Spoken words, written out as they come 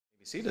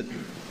Be seated.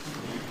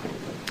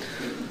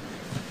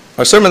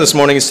 Our sermon this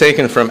morning is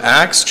taken from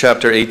Acts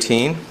chapter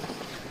 18,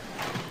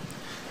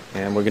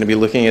 and we're going to be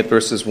looking at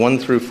verses 1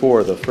 through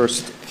 4, the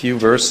first few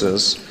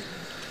verses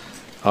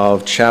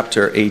of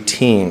chapter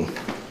 18.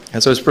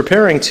 As I was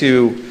preparing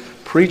to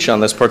preach on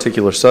this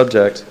particular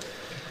subject,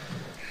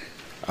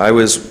 I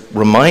was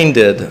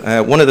reminded,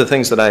 one of the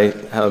things that I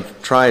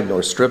have tried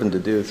or striven to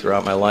do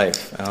throughout my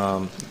life,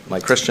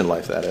 my Christian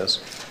life that is,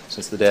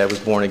 since the day I was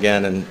born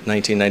again in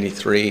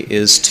 1993,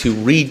 is to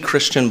read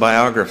Christian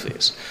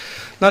biographies.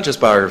 Not just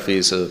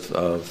biographies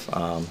of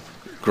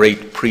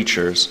great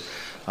preachers,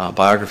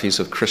 biographies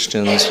of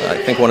Christians. I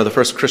think one of the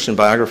first Christian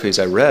biographies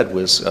I read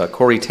was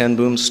Corrie ten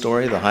Boom's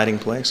story, The Hiding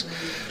Place.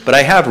 But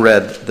I have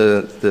read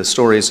the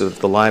stories of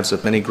the lives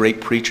of many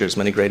great preachers,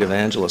 many great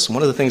evangelists. And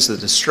one of the things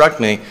that has struck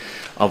me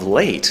of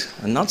late,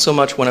 and not so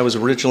much when I was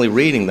originally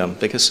reading them,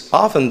 because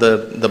often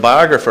the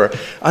biographer,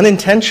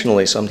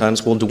 unintentionally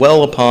sometimes, will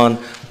dwell upon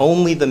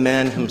only the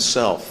man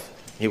himself.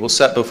 He will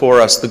set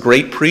before us the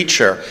great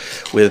preacher,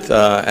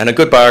 and a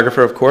good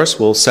biographer, of course,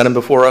 will set him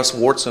before us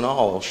warts and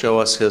all. He'll show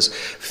us his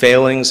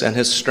failings and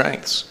his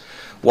strengths.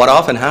 What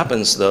often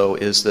happens, though,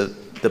 is that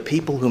the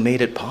people who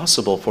made it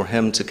possible for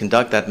him to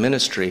conduct that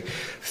ministry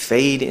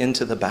fade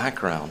into the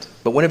background.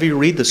 But whenever you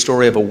read the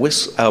story of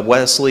a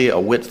Wesley, a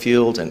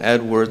Whitefield, an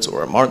Edwards,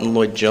 or a Martin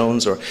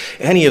Lloyd-Jones, or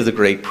any of the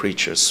great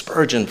preachers,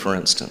 Spurgeon, for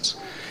instance,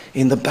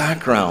 in the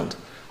background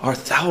are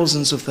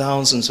thousands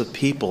of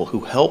people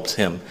who helped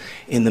him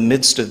in the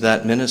midst of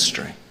that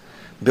ministry.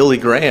 Billy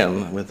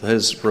Graham, with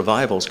his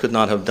revivals, could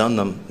not have done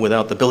them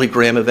without the Billy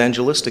Graham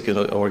Evangelistic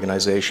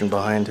Organization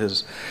behind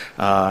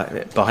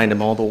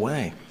him all the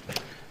way.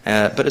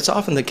 But it's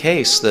often the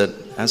case that,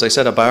 as I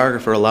said, a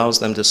biographer allows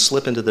them to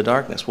slip into the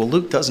darkness. Well,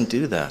 Luke doesn't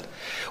do that.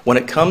 When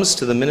it comes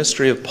to the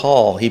ministry of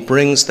Paul, he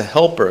brings the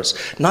helpers,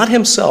 not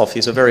himself.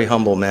 He's a very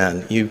humble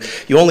man. You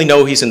only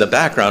know he's in the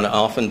background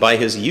often by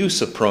his use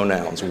of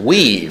pronouns.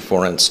 We,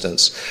 for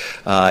instance,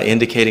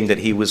 indicating that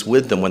he was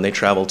with them when they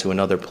traveled to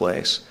another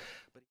place.